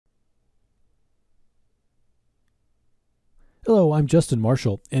Hello, I'm Justin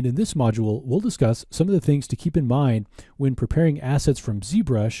Marshall, and in this module, we'll discuss some of the things to keep in mind when preparing assets from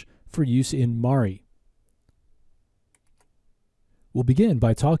ZBrush for use in Mari. We'll begin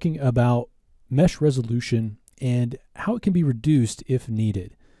by talking about mesh resolution and how it can be reduced if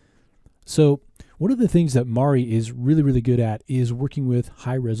needed. So, one of the things that Mari is really good at is working with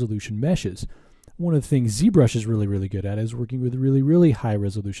high resolution meshes. One of the things ZBrush is really good at is working with really high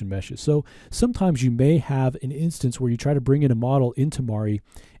resolution meshes. So sometimes you may have an instance where you try to bring in a model into Mari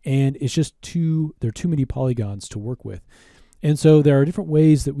and it's just there are too many polygons to work with. And so there are different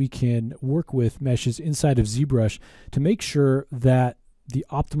ways that we can work with meshes inside of ZBrush to make sure that the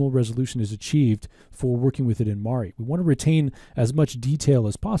optimal resolution is achieved for working with it in Mari. We want to retain as much detail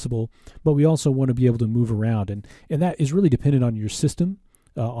as possible, but we also want to be able to move around. And that is really dependent on your system.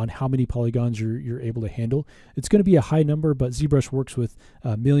 On how many polygons you're able to handle. It's going to be a high number, but ZBrush works with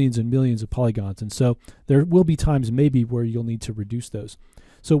millions and millions of polygons, and so there will be times maybe where you'll need to reduce those.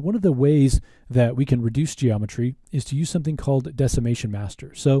 So one of the ways that we can reduce geometry is to use something called Decimation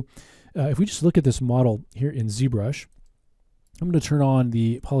Master. So if we just look at this model here in ZBrush, I'm going to turn on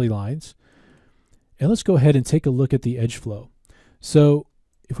the polylines, and let's go ahead and take a look at the edge flow. So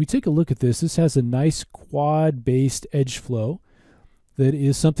if we take a look at this, this has a nice quad-based edge flow. That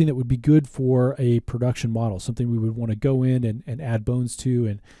is something that would be good for a production model, something we would want to go in and add bones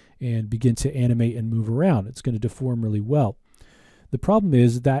to and begin to animate and move around. It's going to deform really well. The problem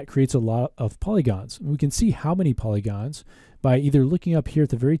is that creates a lot of polygons. And we can see how many polygons by either looking up here at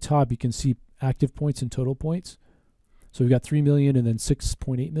the very top. You can see active points and total points. So we've got 3 million and then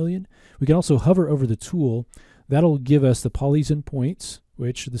 6.8 million. We can also hover over the tool. That'll give us the polys and points,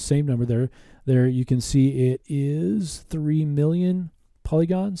 which are the same number there. There you can see it is 3 million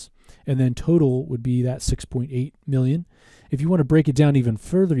polygons, and then total would be that 6.8 million. If you want to break it down even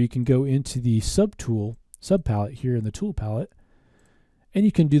further, you can go into the sub palette here in the tool palette, and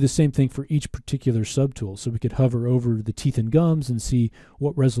you can do the same thing for each particular subtool. So we could hover over the teeth and gums and see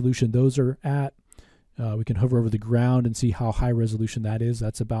what resolution those are at. We can hover over the ground and see how high resolution that is.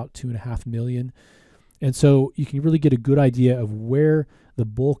 That's about 2.5 million. And so you can really get a good idea of where the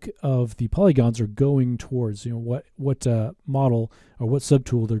bulk of the polygons are going towards, what model or what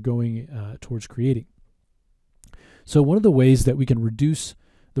subtool they're going towards creating. So one of the ways that we can reduce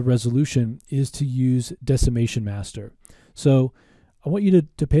the resolution is to use Decimation Master. So I want you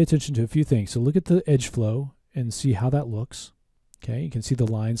to pay attention to a few things. So look at the edge flow and see how that looks. Okay, you can see the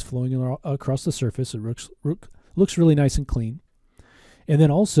lines flowing across the surface. It looks really nice and clean. And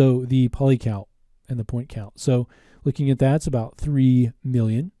then also the poly count and the point count. So looking at that, it's about 3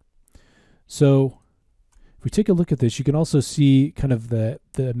 million. So if we take a look at this, you can also see kind of the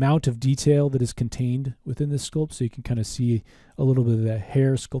amount of detail that is contained within this sculpt. So you can kind of see a little bit of the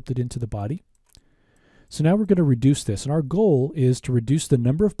hair sculpted into the body. So now we're going to reduce this. And our goal is to reduce the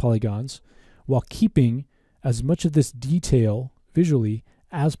number of polygons while keeping as much of this detail visually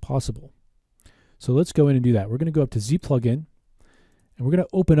as possible. So let's go in and do that. We're going to go up to Z plugin, and we're going to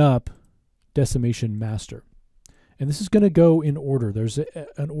open up Decimation Master. And this is going to go in order. There's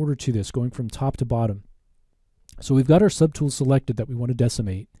an order to this, going from top to bottom. So we've got our subtool selected that we want to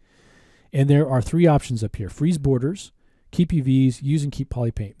decimate. And there are 3 options up here: freeze borders, keep UVs, use and keep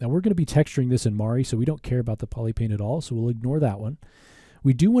polypaint. Now we're going to be texturing this in Mari, so we don't care about the polypaint at all, so we'll ignore that one.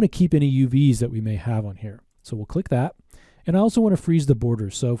 We do want to keep any UVs that we may have on here. So we'll click that. And I also want to freeze the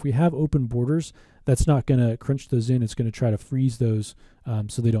borders. So if we have open borders, that's not going to crunch those in. It's going to try to freeze those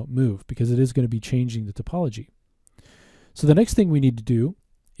so they don't move, because it is going to be changing the topology. So the next thing we need to do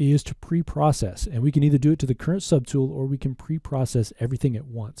is to pre-process. And we can either do it to the current subtool or we can pre-process everything at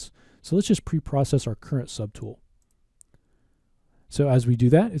once. So let's just pre-process our current subtool. So as we do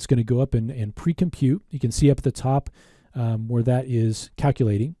that, it's going to go up and pre-compute. You can see up at the top where that is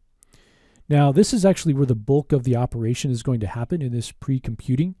calculating. Now this is actually where the bulk of the operation is going to happen, in this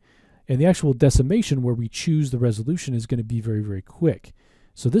pre-computing. And the actual decimation, where we choose the resolution, is going to be very quick.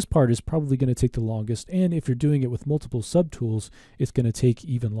 So this part is probably going to take the longest, and if you're doing it with multiple subtools, it's going to take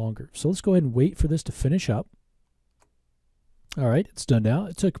even longer. So let's go ahead and wait for this to finish up. All right, it's done now.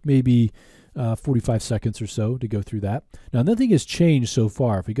 It took maybe 45 seconds or so to go through that. Now nothing has changed so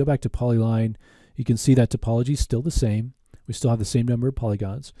far. If we go back to polyline, you can see that topology is still the same. We still have the same number of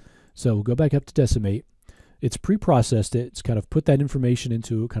polygons. So we'll go back up to decimate. It's pre-processed it. It's kind of put that information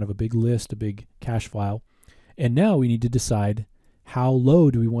into kind of a big list, a big cache file. And now we need to decide how low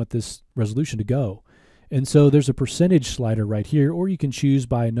do we want this resolution to go. And so there's a percentage slider right here, or you can choose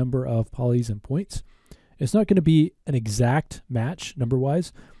by a number of polys and points. It's not going to be an exact match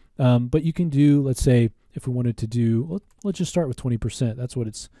number-wise, but you can do, let's say, if we wanted to do, let's just start with 20%. That's what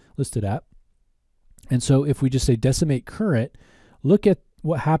it's listed at. And so if we just say decimate current, look at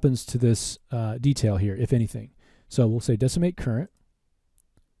what happens to this detail here, if anything. So we'll say decimate current.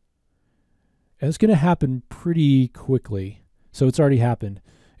 And it's going to happen pretty quickly. So it's already happened.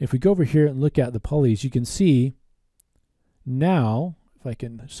 If we go over here and look at the polys, you can see now, if I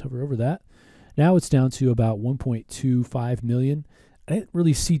can just hover over that, now it's down to about 1.25 million. I didn't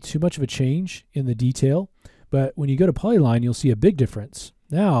really see too much of a change in the detail, but when you go to polyline, you'll see a big difference.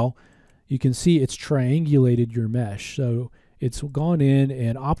 Now you can see it's triangulated your mesh. So it's gone in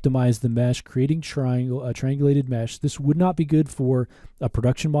and optimized the mesh, creating triangulated mesh. This would not be good for a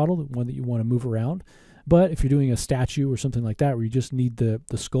production model, the one that you want to move around. But if you're doing a statue or something like that, where you just need the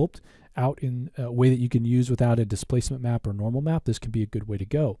sculpt out in a way that you can use without a displacement map or normal map, this can be a good way to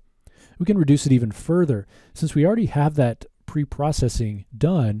go. We can reduce it even further. Since we already have that pre-processing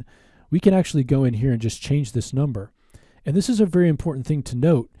done, we can actually go in here and just change this number. And this is a very important thing to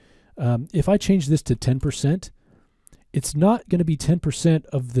note. If I change this to 10%, it's not going to be 10%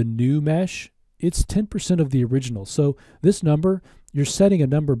 of the new mesh, it's 10% of the original. So this number, you're setting a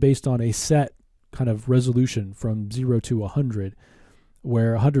number based on a set kind of resolution from 0 to 100,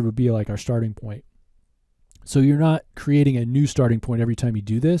 where 100 would be like our starting point. So you're not creating a new starting point every time you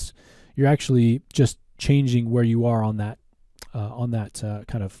do this. You're actually just changing where you are on that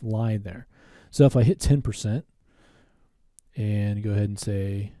kind of line there. So if I hit 10% and go ahead and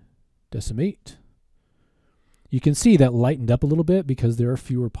say decimate, you can see that lightened up a little bit because there are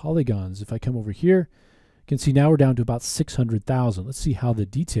fewer polygons. If I come over here, you can see now we're down to about 600,000. Let's see how the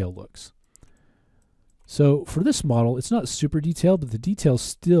detail looks. So for this model, it's not super detailed, but the detail's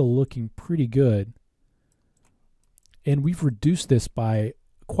still looking pretty good. And we've reduced this by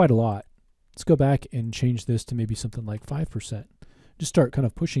quite a lot. Let's go back and change this to maybe something like 5%. Just start kind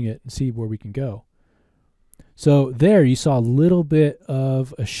of pushing it and see where we can go. So there you saw a little bit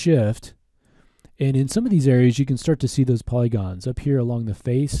of a shift. And in some of these areas, you can start to see those polygons. Up here along the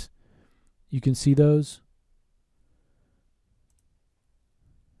face, you can see those.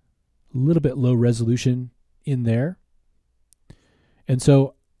 A little bit low resolution in there. And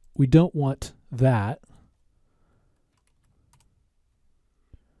so we don't want that.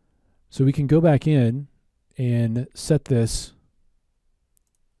 So we can go back in and set this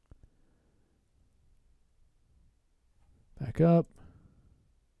back up.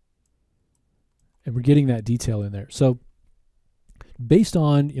 And we're getting that detail in there. So based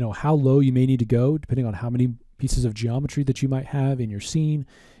on how low you may need to go, depending on how many pieces of geometry that you might have in your scene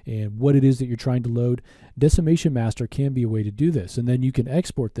and what it is that you're trying to load, Decimation Master can be a way to do this. And then you can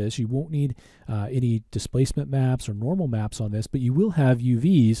export this. You won't need any displacement maps or normal maps on this, but you will have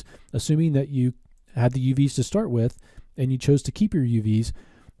UVs, assuming that you had the UVs to start with and you chose to keep your UVs,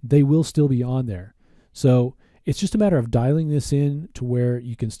 they will still be on there. So it's just a matter of dialing this in to where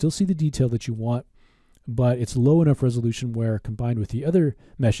you can still see the detail that you want, but it's low enough resolution where combined with the other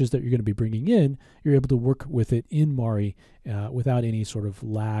meshes that you're going to be bringing in, you're able to work with it in Mari without any sort of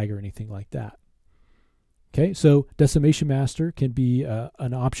lag or anything like that. Okay, so Decimation Master can be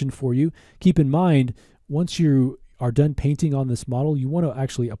an option for you. Keep in mind, once you are done painting on this model, you want to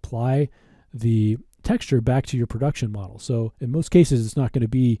actually apply the texture back to your production model. So in most cases, it's not going to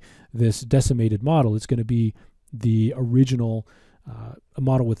be this decimated model. It's going to be the original a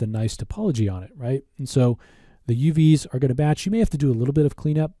model with a nice topology on it, right? And so the UVs are going to match. You may have to do a little bit of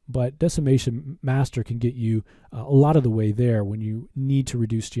cleanup, but Decimation Master can get you a lot of the way there when you need to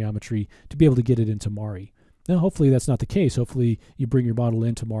reduce geometry to be able to get it into Mari. Now, hopefully that's not the case. Hopefully you bring your model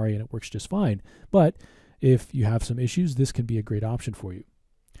into Mari and it works just fine. But if you have some issues, this can be a great option for you.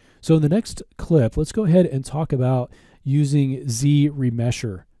 So in the next clip, let's go ahead and talk about using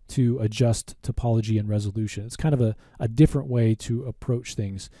ZRemesher to adjust topology and resolution. It's kind of a different way to approach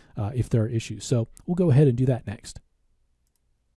things if there are issues. So we'll go ahead and do that next.